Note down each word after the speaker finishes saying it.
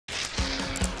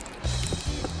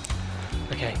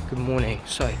Okay, good morning.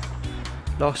 So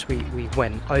last week we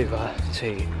went over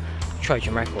to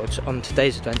Trojan Records. On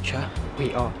today's adventure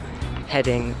we are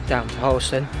heading down to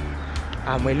Harlsden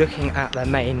and we're looking at their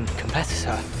main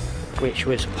competitor, which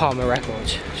was Pama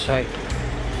Records. So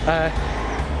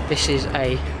this is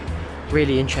a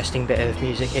really interesting bit of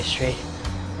music history.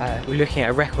 We're looking at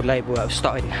a record label that was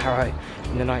started in Harrow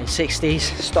in the 1960s,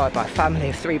 started by a family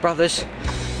of 3 brothers.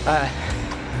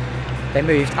 They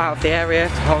moved out of the area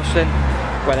to Harlsden,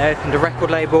 where they opened a record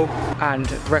label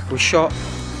and record shop,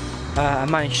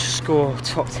 and managed to score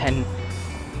top 10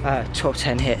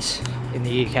 hits in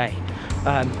the UK.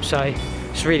 So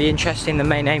it's really interesting. The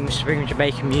main aim was to bring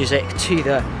Jamaican music to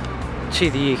the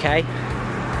UK.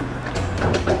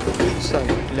 So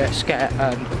let's get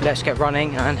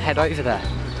running and head over there.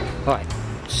 Right,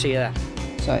 see you there.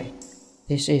 So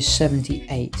this is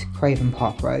 78 Craven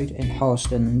Park Road in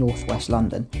Harlsden, northwest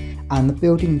London, and the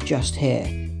building just here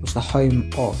was the home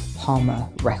of Pama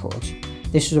Records.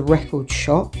 This was a record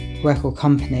shop, record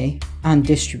company and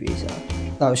distributor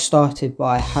that was started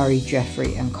by Harry,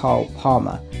 Jeffrey and Carl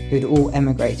Palmer, who had all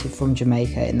emigrated from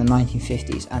Jamaica in the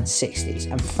 1950s and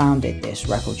 60s and founded this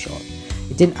record shop.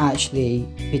 It didn't actually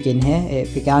begin here,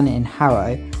 it began in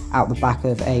Harrow out the back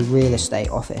of a real estate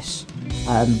office,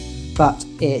 but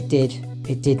it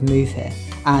did move here,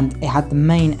 and it had the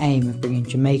main aim of bringing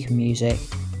Jamaican music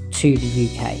to the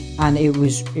UK, and it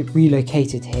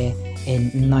relocated here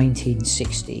in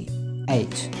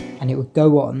 1968, and it would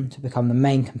go on to become the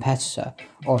main competitor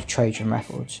of Trojan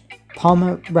Records.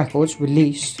 Pama Records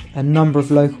released a number of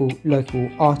local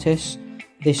artists.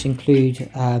 This include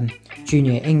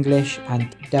Junior English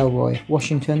and Delroy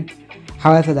Washington.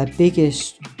 However, their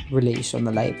biggest release on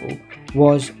the label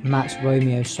was Max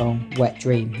Romeo's song Wet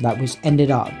Dream, that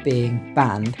ended up being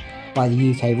banned by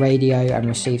the UK radio and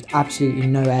received absolutely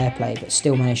no airplay, but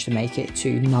still managed to make it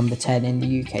to number 10 in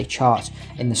the UK charts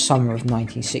in the summer of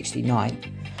 1969,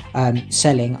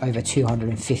 selling over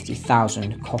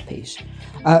 250,000 copies.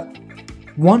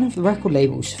 One of the record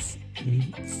label's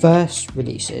first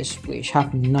releases, which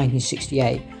happened in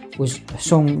 1968, was a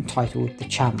song titled The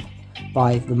Champ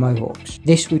by the Mohawks.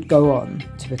 This would go on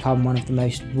to become one of the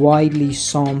most widely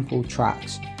sampled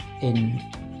tracks in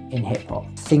hip-hop.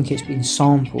 I think it's been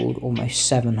sampled almost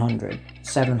 700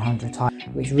 times,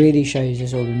 which really shows the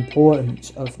sort of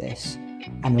importance of this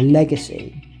and the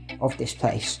legacy of this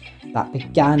place that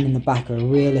began in the back of a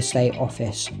real estate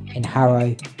office in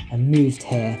Harrow and moved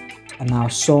here, and now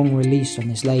a song released on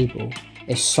this label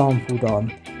is sampled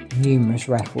on numerous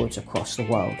records across the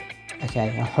world. Okay,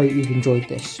 I hope you've enjoyed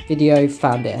this video,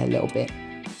 found it at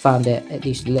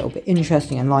least a little bit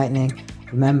interesting and enlightening.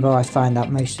 Remember, I found out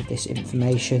most of this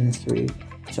information through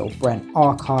sort of Brent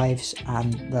archives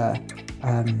and the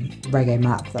reggae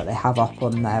map that they have up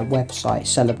on their website,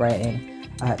 celebrating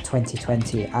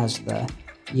 2020 as the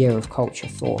year of culture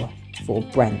for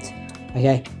Brent.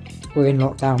 Okay, we're in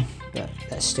lockdown, but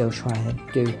let's still try and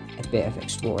do a bit of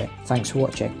exploring. Thanks for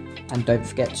watching, and don't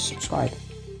forget to subscribe.